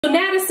So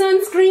now the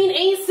sunscreen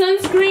ain't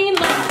sunscreen,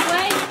 let's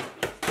play.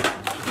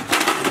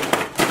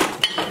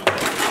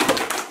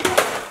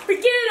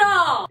 Forget it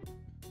all.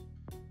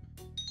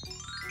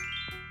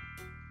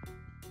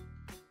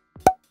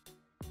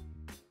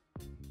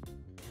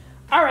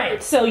 All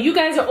right, so you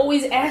guys are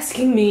always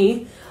asking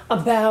me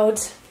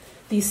about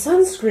these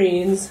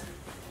sunscreens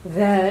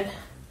that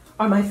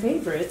are my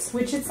favorites,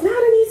 which it's not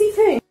an easy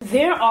thing.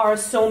 There are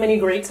so many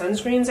great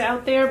sunscreens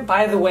out there.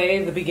 By the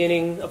way, the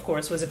beginning, of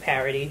course, was a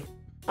parody.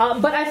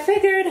 But I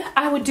figured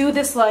I would do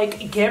this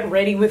like get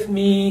ready with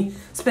me,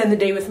 spend the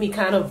day with me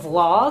kind of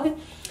vlog,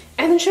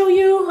 and then show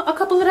you a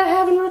couple that I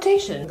have in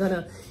rotation. I'm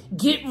gonna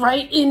get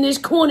right in this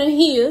corner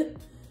here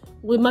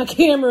with my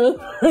camera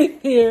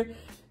right there.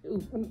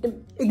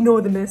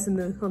 Ignore the mess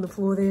on the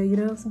floor there, you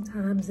know?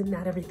 Sometimes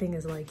not everything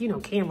is like, you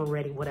know, camera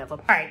ready, whatever.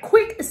 All right,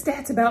 quick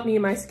stats about me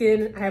and my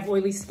skin. I have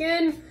oily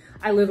skin.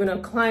 I live in a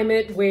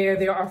climate where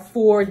there are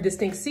 4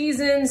 distinct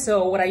seasons.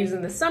 So what I use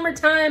in the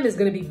summertime is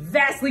gonna be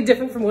vastly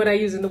different from what I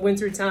use in the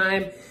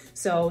wintertime.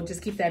 So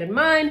just keep that in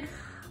mind.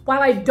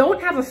 While I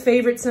don't have a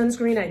favorite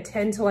sunscreen, I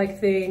tend to like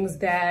things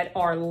that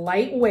are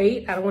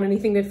lightweight. I don't want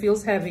anything that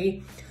feels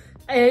heavy.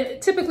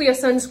 Typically a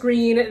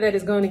sunscreen that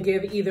is going to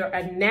give either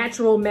a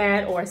natural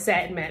matte or a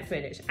satin matte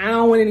finish. I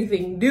don't want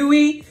anything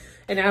dewy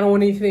and I don't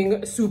want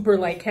anything super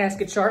like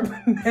casket sharp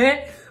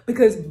matte,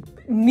 because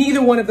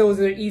neither one of those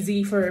are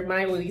easy for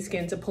my oily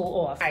skin to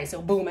pull off. All right,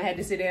 so boom, I had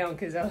to sit down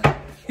because I'm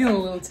feeling a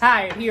little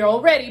tired here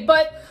already.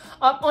 But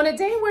on a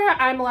day where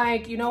I'm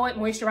like, you know what,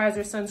 moisturizer,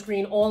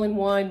 sunscreen, all in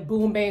one,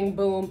 boom, bang,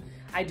 boom,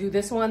 I do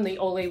this one, the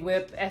Olay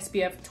Whip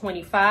SPF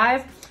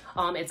 25.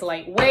 It's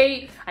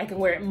lightweight. I can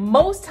wear it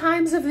most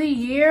times of the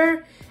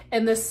year.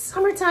 In the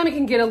summertime, it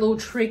can get a little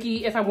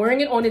tricky. If I'm wearing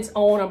it on its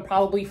own, I'm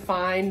probably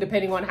fine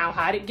depending on how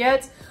hot it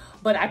gets.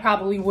 But I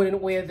probably wouldn't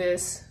wear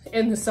this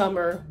in the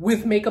summer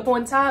with makeup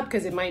on top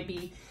because it might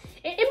be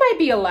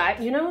a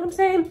lot, you know what I'm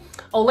saying?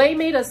 Olay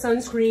made a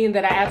sunscreen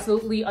that I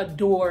absolutely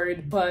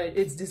adored, but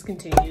it's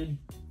discontinued.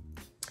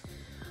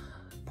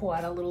 Pour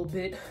out a little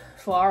bit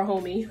for our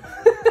homie.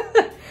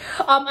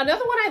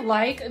 Another one I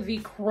like, the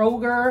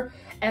Kroger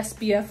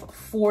SPF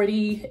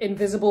 40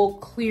 Invisible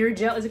Clear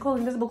Gel. Is it called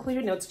Invisible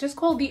Clear? No, it's just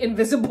called the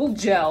Invisible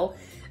Gel.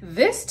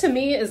 This to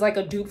me is like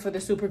a dupe for the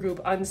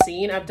Supergroup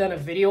Unseen. I've done a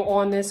video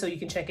on this so you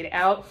can check it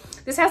out.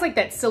 This has like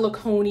that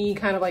silicone-y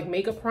kind of like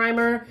makeup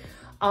primer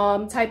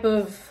type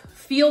of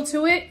feel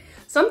to it.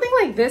 Something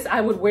like this, I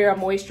would wear a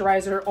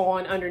moisturizer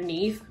on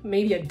underneath,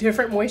 maybe a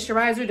different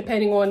moisturizer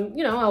depending on,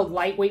 you know, a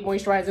lightweight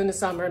moisturizer in the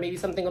summer, maybe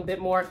something a bit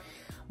more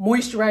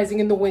moisturizing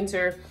in the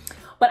winter.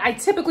 But I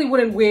typically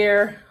wouldn't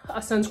wear a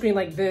sunscreen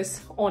like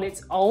this on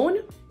its own,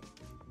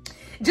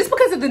 just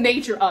because of the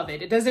nature of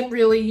it. It doesn't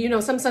really, you know,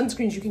 some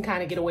sunscreens you can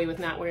kind of get away with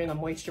not wearing a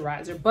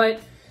moisturizer,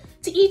 but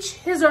to each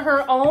his or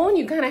her own,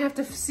 you kind of have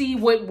to see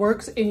what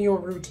works in your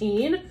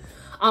routine.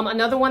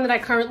 Another one that I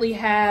currently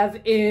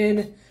have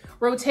in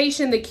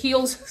rotation, the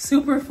Kiehl's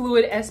Super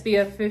Fluid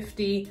SPF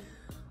 50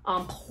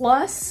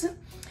 Plus.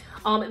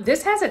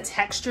 This has a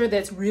texture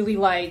that's really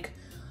like,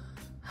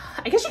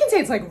 I guess you can say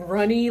it's like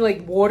runny,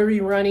 like watery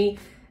runny.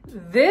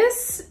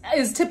 This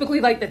is typically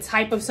like the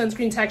type of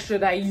sunscreen texture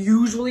that I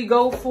usually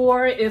go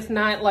for, if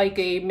not like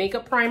a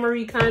makeup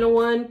primery kind of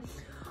one.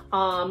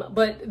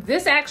 But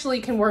this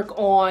actually can work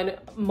on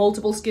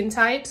multiple skin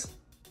types.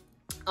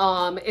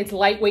 It's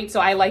lightweight, so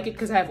I like it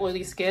because I have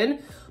oily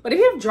skin. But if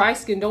you have dry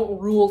skin,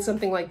 don't rule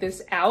something like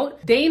this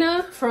out.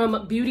 Dana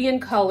from Beauty and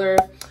Color,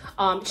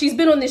 she's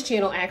been on this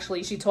channel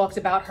actually. She talks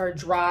about her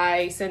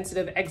dry,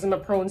 sensitive,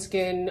 eczema-prone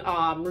skin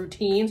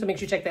routine, so make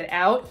sure you check that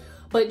out.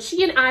 But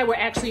she and I were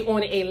actually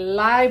on a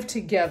live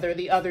together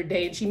the other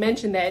day, and she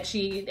mentioned that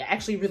she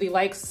actually really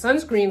likes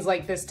sunscreens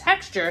like this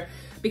texture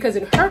because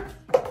in her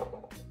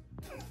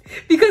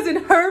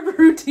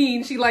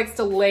routine, she likes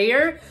to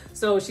layer.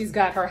 So she's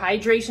got her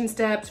hydration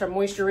steps, her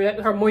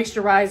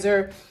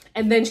moisturizer,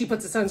 and then she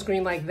puts a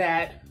sunscreen like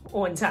that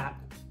on top.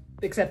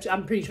 Except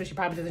I'm pretty sure she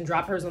probably doesn't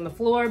drop hers on the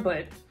floor,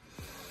 but.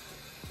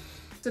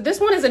 So this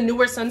one is a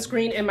newer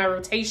sunscreen in my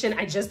rotation.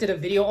 I just did a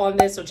video on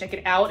this, so check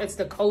it out. It's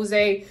the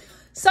Kose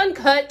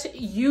Suncut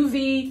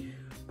UV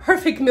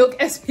Perfect Milk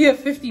SPF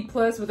 50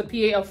 Plus with a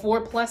PA of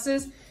 4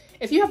 pluses.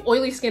 If you have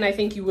oily skin, I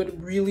think you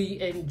would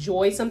really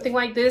enjoy something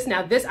like this.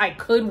 Now this I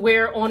could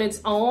wear on its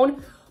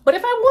own, but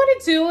if I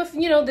wanted to, if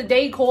you know the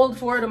day called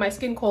for it or my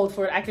skin called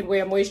for it, I could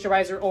wear a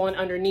moisturizer on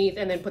underneath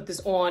and then put this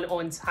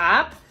on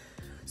top.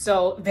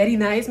 So very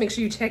nice. Make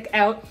sure you check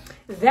out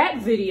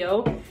that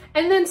video.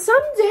 And then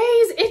some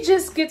days it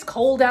just gets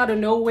cold out of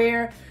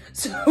nowhere.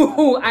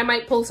 So I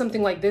might pull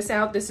something like this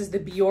out. This is the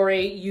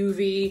Biore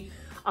UV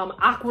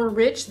Aqua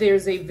Rich.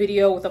 There's a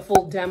video with a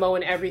full demo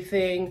and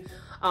everything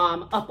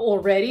up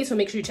already. So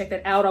make sure you check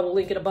that out. I will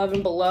link it above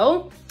and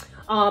below.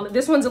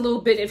 This one's a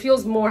little bit, it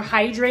feels more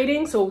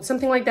hydrating. So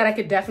something like that I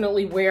could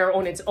definitely wear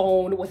on its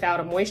own without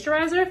a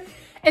moisturizer.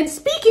 And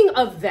speaking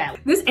of that,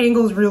 this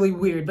angle is really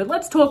weird, but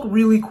let's talk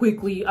really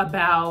quickly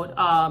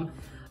about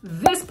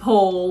this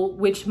poll,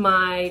 which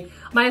my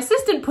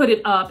assistant put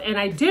it up, and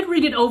I did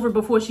read it over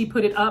before she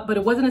put it up, but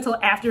it wasn't until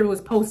after it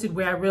was posted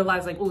where I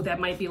realized like, oh, that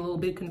might be a little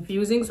bit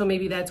confusing. So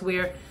maybe that's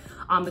where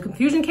the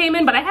confusion came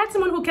in. But I had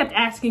someone who kept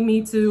asking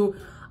me to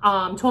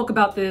talk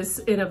about this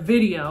in a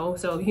video.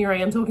 So here I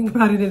am talking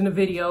about it in a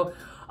video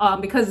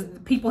because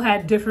people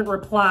had different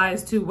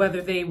replies to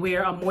whether they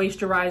wear a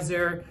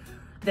moisturizer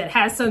that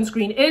has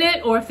sunscreen in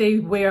it, or if they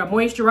wear a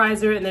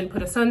moisturizer and then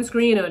put a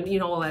sunscreen and, you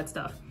know, all that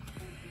stuff.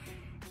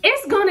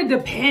 It's gonna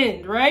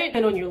depend, right?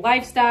 And on your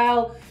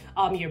lifestyle,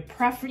 your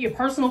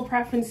personal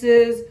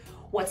preferences,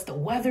 what's the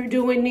weather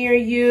doing near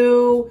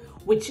you,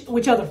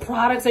 which other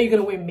products are you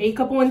gonna wear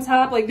makeup on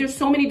top? Like, there's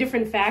so many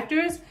different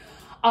factors,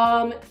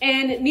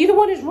 and neither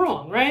one is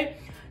wrong, right?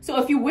 So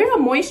if you wear a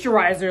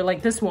moisturizer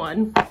like this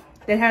one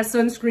that has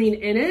sunscreen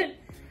in it,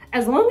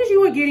 as long as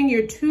you are getting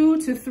your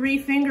 2 to 3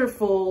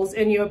 fingerfuls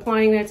and you're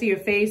applying that to your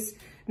face,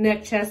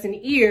 neck, chest, and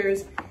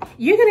ears,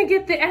 you're gonna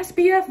get the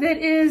SPF that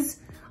is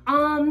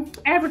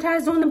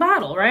advertised on the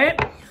bottle, right?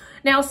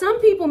 Now, some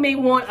people may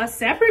want a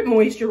separate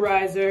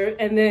moisturizer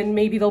and then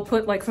maybe they'll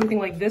put like something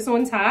like this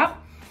on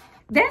top.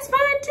 That's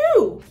fine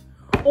too.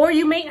 Or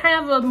you may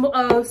have a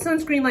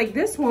sunscreen like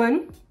this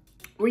one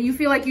where you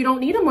feel like you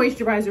don't need a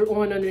moisturizer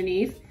on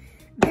underneath.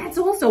 That's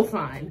also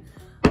fine.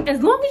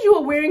 As long as you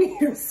are wearing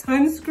your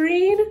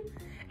sunscreen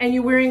and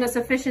you're wearing a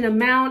sufficient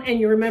amount and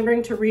you're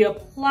remembering to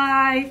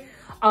reapply.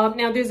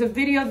 Now there's a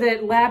video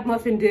that Lab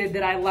Muffin did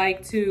that I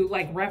like to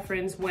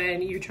reference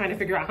when you're trying to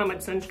figure out how much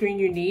sunscreen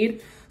you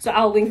need. So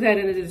I'll link that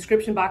in the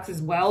description box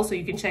as well, so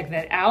you can check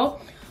that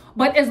out.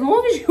 But as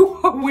long as you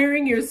are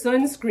wearing your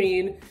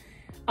sunscreen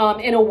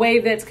in a way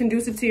that's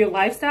conducive to your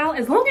lifestyle,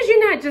 as long as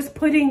you're not just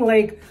putting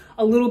like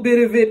a little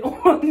bit of it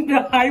on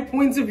the high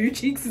points of your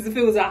cheeks as if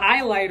it was a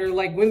highlighter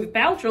like Gwyneth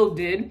Paltrow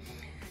did,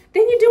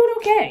 then you're doing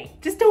okay.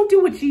 Just don't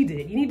do what she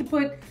did. You need to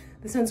put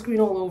the sunscreen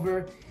all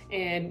over,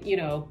 and you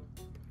know,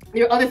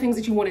 there are other things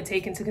that you want to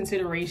take into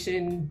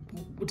consideration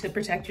to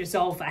protect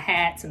yourself: a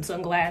hat, some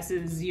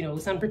sunglasses, you know,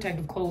 sun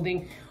protective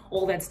clothing,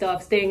 all that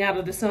stuff, staying out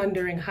of the sun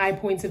during high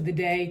points of the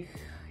day.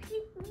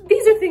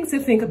 These are things to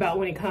think about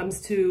when it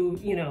comes to,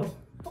 you know,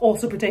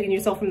 also protecting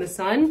yourself from the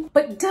sun.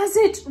 But does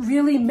it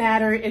really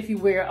matter if you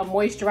wear a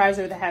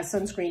moisturizer that has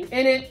sunscreen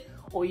in it,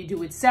 or you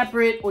do it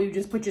separate, or you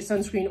just put your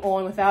sunscreen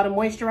on without a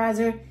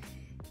moisturizer?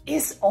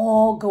 It's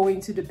all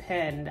going to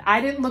depend.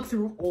 I didn't look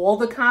through all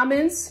the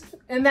comments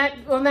on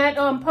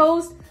that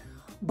post,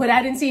 but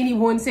I didn't see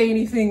anyone say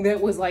anything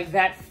that was like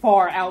that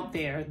far out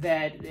there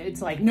that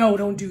it's like, no,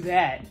 don't do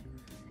that.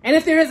 And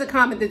if there is a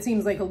comment that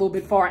seems like a little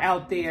bit far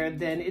out there,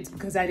 then it's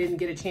because I didn't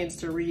get a chance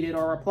to read it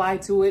or reply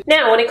to it.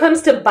 Now, when it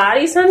comes to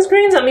body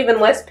sunscreens, I'm even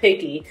less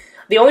picky.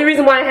 The only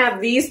reason why I have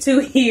these two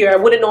here, I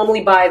wouldn't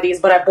normally buy these,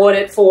 but I bought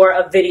it for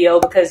a video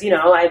because, you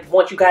know, I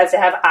want you guys to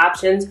have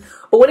options.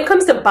 But when it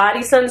comes to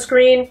body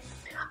sunscreen,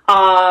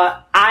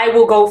 I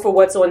will go for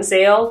what's on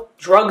sale,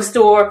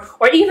 drugstore,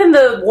 or even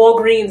the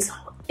Walgreens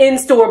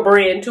in-store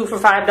brand 2 for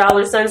 $5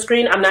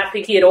 sunscreen. I'm not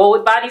picky at all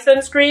with body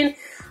sunscreen.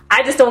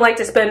 I just don't like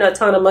to spend a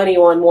ton of money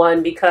on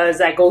one because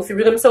I go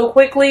through them so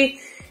quickly.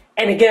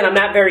 And again, I'm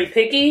not very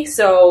picky.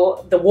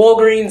 So the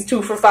Walgreens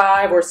 2 for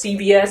 $5 or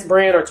CVS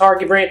brand or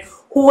Target brand,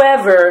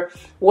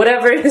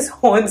 whatever is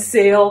on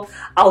sale,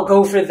 I'll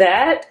go for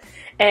that.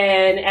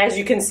 And as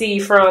you can see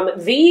from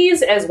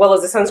these, as well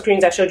as the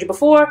sunscreens I showed you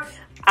before,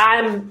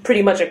 I'm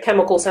pretty much a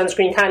chemical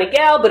sunscreen kind of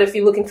gal, but if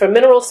you're looking for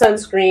mineral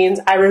sunscreens,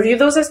 I review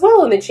those as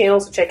well on the channel,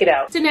 so check it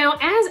out. So now,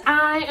 as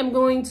I am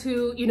going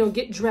to, you know,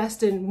 get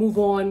dressed and move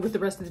on with the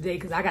rest of the day,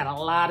 because I got a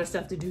lot of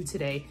stuff to do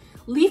today,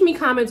 leave me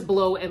comments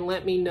below and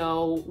let me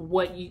know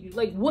what you,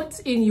 like, what's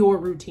in your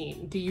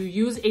routine. Do you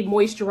use a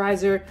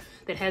moisturizer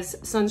that has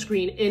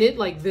sunscreen in it,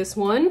 like this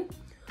one?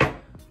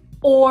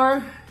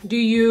 Or do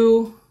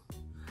you,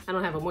 I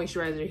don't have a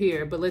moisturizer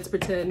here, but let's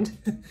pretend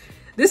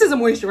this is a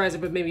moisturizer,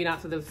 but maybe not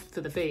for the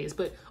face.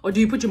 But, or do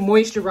you put your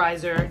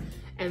moisturizer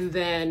and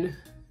then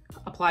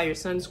apply your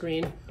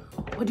sunscreen?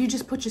 Or do you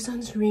just put your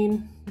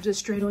sunscreen just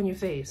straight on your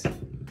face?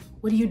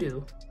 What do you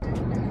do?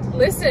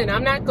 Listen,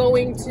 I'm not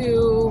going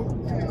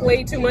to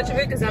play too much of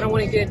it because I don't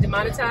want to get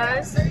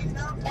demonetized.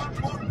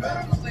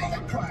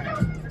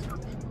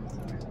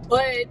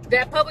 But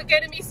that Public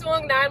Enemy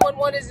song,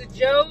 911 is a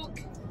joke.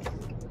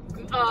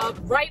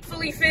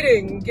 Rightfully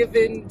fitting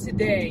given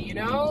today, you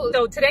know?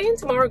 So today and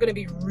tomorrow are gonna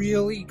be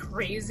really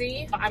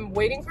crazy. I'm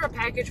waiting for a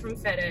package from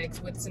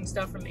FedEx with some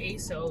stuff from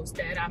ASOS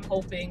that I'm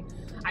hoping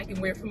I can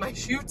wear for my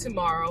shoot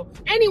tomorrow.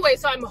 Anyway,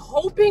 so I'm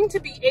hoping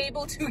to be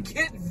able to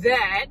get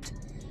that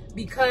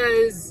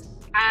because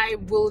I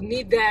will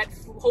need that.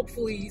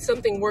 Hopefully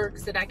something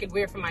works that I could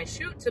wear for my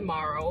shoot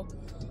tomorrow.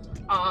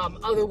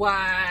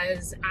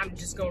 Otherwise, I'm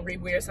just gonna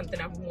rewear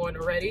something I've worn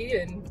already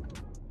and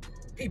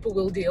people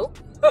will deal.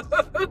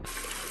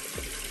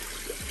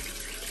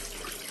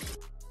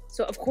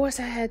 So of course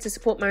I had to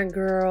support my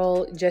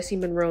girl Jessie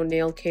Monroe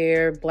Nail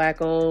Care,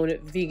 black owned,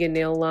 vegan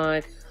nail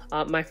line.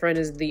 My friend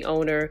is the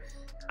owner.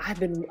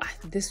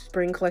 This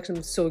spring collection,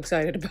 I'm so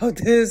excited about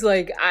this.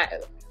 Like I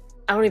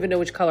don't even know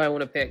which color I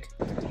want to pick.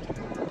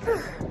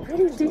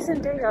 Pretty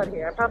decent day out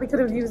here. I probably could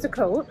have used a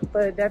coat,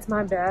 but that's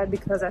my bad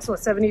because I saw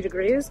 70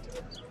 degrees.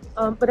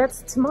 But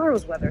that's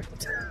tomorrow's weather.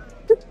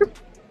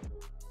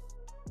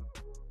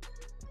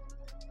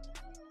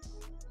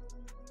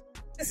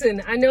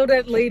 Listen, I know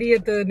that lady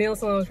at the nail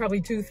salon was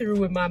probably too through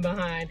with my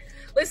behind.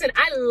 Listen,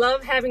 I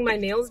love having my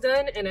nails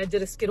done, and I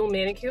did a Skittle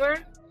manicure.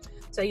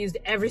 So I used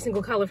every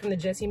single color from the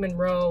Jessie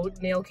Monroe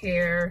nail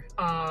care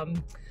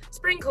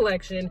spring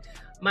collection.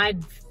 My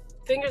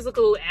fingers look a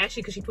little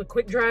ashy because she put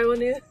quick dry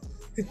on it.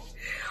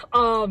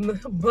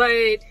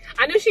 But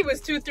I knew she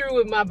was too through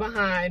with my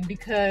behind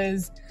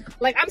because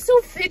like I'm so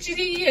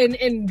fidgety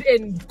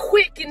and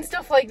quick and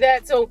stuff like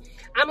that. So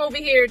I'm over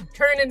here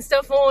turning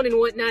stuff on and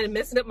whatnot and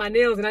messing up my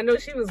nails. And I know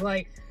she was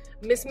like,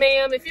 Miss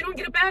Ma'am, if you don't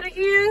get up out of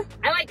here.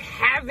 I like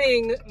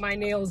having my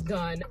nails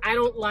done. I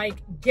don't like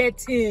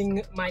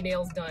getting my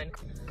nails done.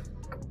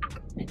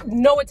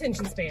 No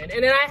attention span.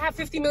 And then I have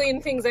 50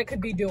 million things I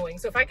could be doing.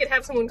 So if I could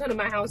have someone come to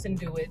my house and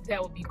do it,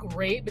 that would be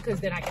great because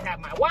then I can have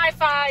my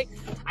Wi-Fi.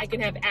 I can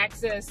have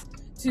access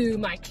to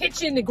my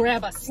kitchen to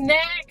grab a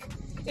snack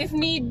if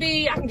need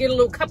be. I can get a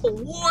little cup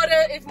of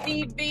water if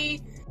need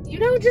be. You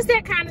know, just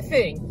that kind of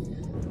thing.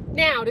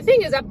 Now, the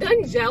thing is, I've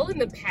done gel in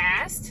the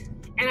past.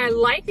 And I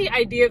like the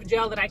idea of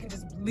gel that I can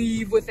just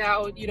leave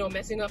without, you know,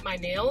 messing up my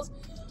nails.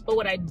 But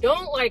what I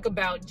don't like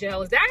about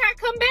gel is that I gotta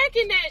come back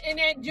in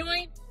that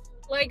joint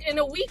like in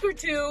a week or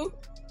two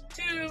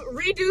to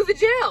redo the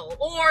gel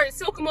or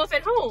soak them off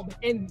at home.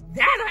 And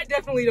that I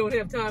definitely don't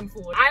have time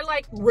for. I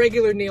like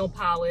regular nail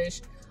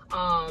polish.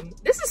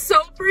 This is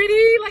so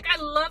pretty. Like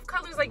I love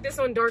colors like this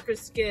on darker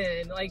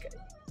skin. Like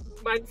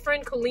my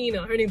friend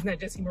Kalina, her name's not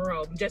Jessie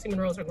Monroe. Jessie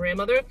Monroe's her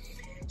grandmother.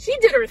 She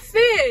did her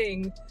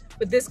thing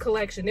with this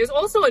collection. There's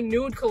also a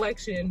nude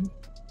collection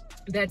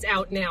that's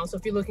out now. So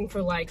if you're looking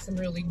for like some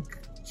really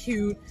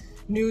cute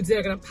nudes that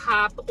are gonna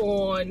pop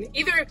on,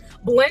 either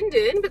blend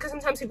in, because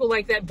sometimes people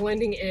like that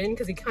blending in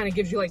because it kind of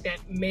gives you like that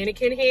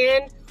mannequin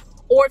hand,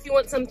 or if you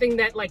want something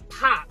that like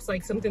pops,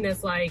 like something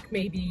that's like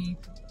maybe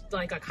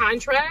like a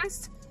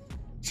contrast,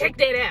 check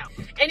that out.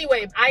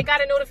 Anyway, I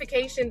got a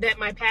notification that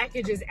my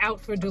package is out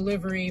for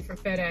delivery for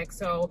FedEx.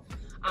 So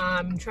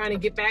I'm trying to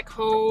get back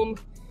home,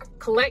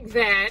 collect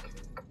that,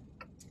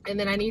 and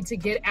then I need to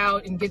get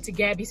out and get to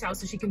Gabby's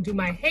house so she can do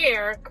my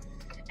hair.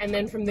 And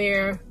then from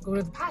there, go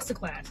to the pasta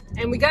class.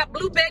 And we got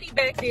Blue Betty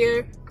back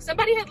there.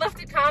 Somebody had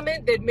left a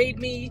comment that made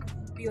me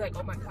be like,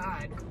 oh my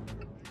God.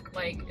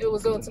 Like it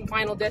was on some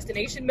Final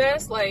Destination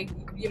mess. Like,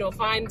 you know,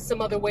 find some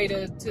other way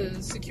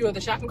to secure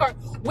the shopping cart,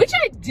 which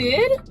I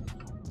did.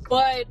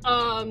 But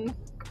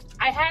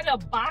I had a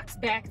box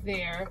back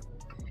there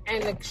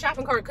and the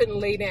shopping cart couldn't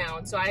lay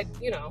down. So I,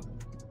 you know,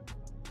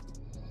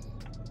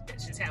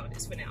 that's just how it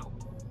is for now.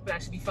 But I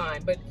should be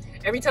fine. But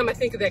every time I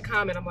think of that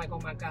comment, I'm like,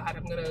 oh my God,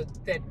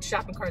 that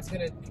shopping cart's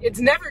it's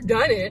never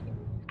done it.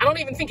 I don't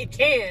even think it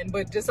can,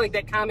 but just like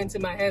that comment's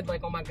in my head,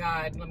 like, oh my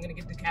God, I'm gonna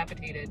get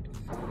decapitated.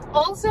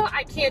 Also,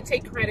 I can't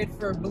take credit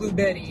for Blue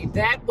Betty.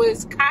 That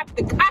was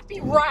the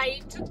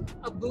copyright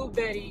of Blue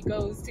Betty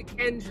goes to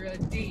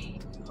Kendra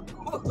D,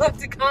 who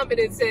left a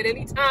comment and said,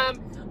 anytime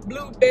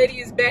Blue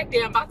Betty is back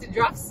there, I'm about to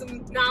drop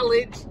some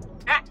knowledge.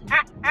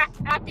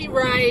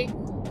 Copyright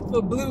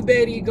for Blue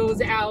Betty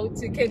goes out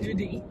to Kendra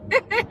D.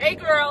 Hey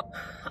girl.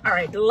 All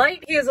right, the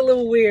light here is a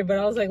little weird, but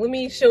I was like, let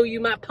me show you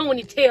my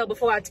ponytail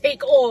before I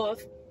take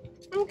off.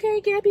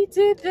 Okay, Gabby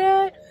did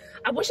that.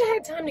 I wish I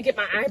had time to get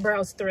my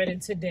eyebrows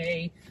threaded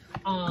today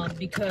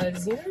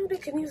because, you know, they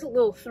can use a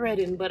little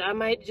threading, but I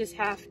might just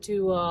have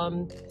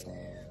to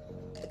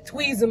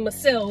tweeze them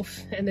myself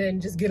and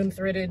then just get them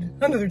threaded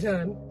another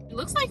time. It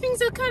looks like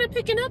things are kind of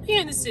picking up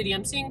here in the city.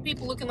 I'm seeing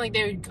people looking like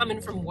they're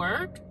coming from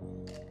work.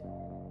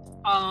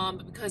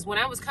 Because when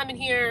I was coming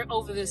here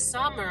over the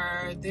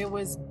summer, there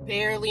was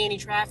barely any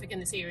traffic in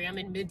this area. I'm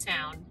in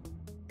Midtown,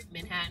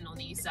 Manhattan on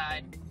the east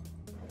side.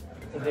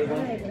 The big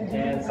one,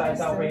 and sides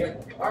over here.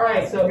 All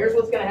right, so here's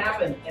what's gonna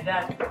happen. And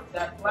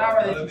that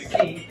flower that you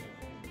see,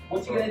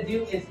 what you're gonna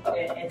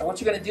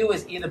do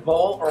is either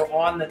bowl or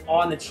on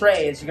the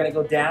tray is you're gonna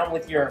go down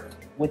with your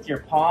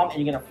palm and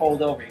you're gonna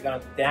fold over. You're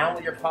gonna down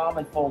with your palm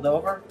and fold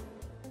over,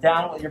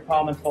 down with your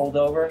palm and fold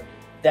over,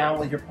 down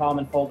with your palm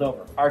and fold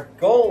over. Our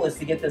goal is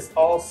to get this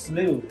all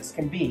smooth as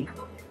can be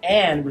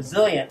and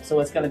resilient, so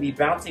it's going to be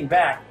bouncing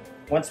back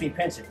once we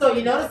pinch it. So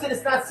you notice that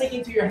it's not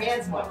sticking to your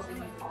hands much.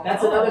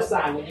 That's another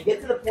sign. When you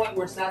get to the point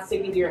where it's not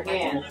sticking to your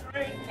hand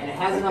and it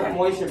has enough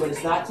moisture but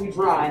it's not too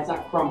dry, it's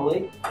not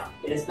crumbly,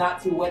 and it's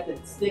not too wet that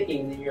it's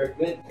sticking, then you're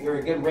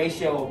a good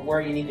ratio of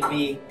where you need to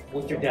be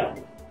with your dough.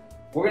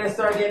 We're going to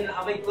start getting,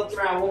 I'll make look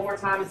around one more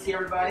time and see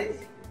everybody.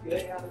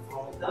 Good?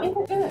 All done? I think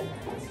we're good.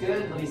 That's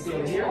good. Let me see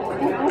over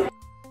here.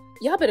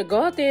 Y'all better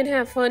go out there and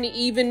have fun,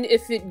 even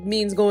if it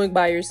means going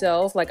by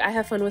yourself. Like, I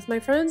have fun with my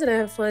friends and I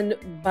have fun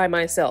by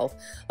myself.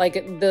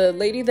 Like, the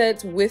lady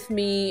that's with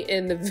me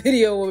in the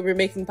video when we were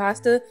making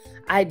pasta,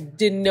 I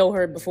didn't know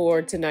her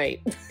before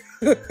tonight,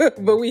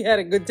 but we had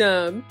a good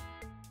time.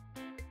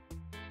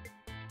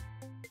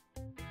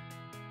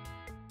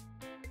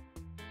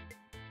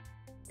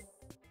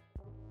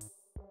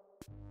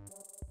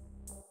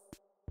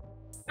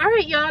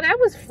 right, y'all, that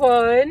was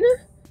fun.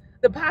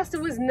 The pasta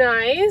was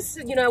nice.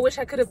 You know, I wish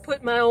I could have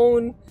put my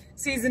own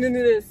seasoning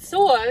in the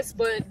sauce,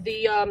 but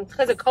the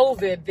because of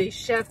COVID, the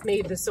chef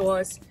made the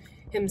sauce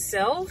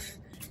himself.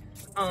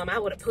 I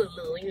would have put a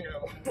little, you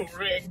know,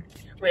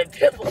 red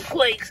pepper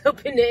flakes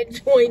up in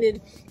that joint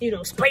and, you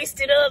know, spiced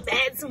it up,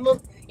 add some,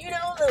 you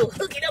know,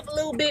 hook it up a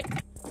little bit.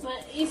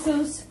 My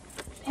ASOS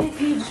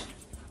package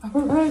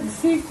arrived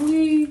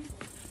safely.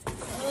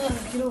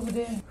 Get over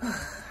there.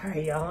 All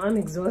right, y'all, I'm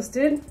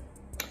exhausted,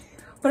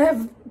 but I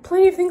have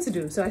plenty of things to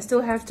do. So I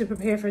still have to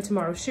prepare for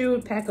tomorrow's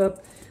shoot, pack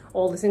up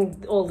all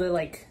the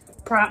like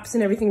props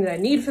and everything that I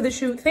need for the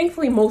shoot.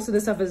 Thankfully, most of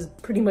the stuff is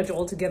pretty much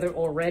all together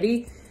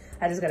already.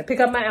 I just gotta pick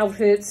up my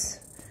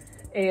outfits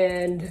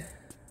and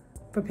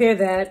prepare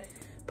that.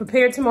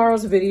 Prepare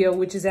tomorrow's video,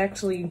 which is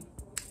actually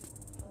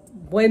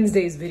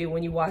Wednesday's video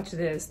when you watch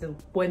this. The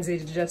Wednesday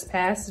just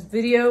passed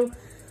video.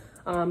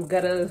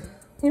 Gotta,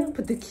 you know,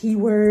 put the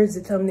keywords,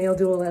 the thumbnail,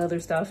 do all that other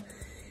stuff.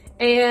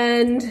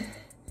 And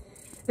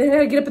then I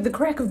gotta get up at the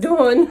crack of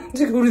dawn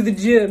to go to the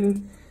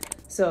gym.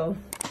 So,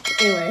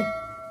 anyway,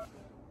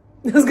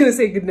 I was gonna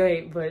say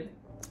goodnight, but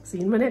see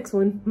you in my next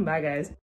one. Bye, guys.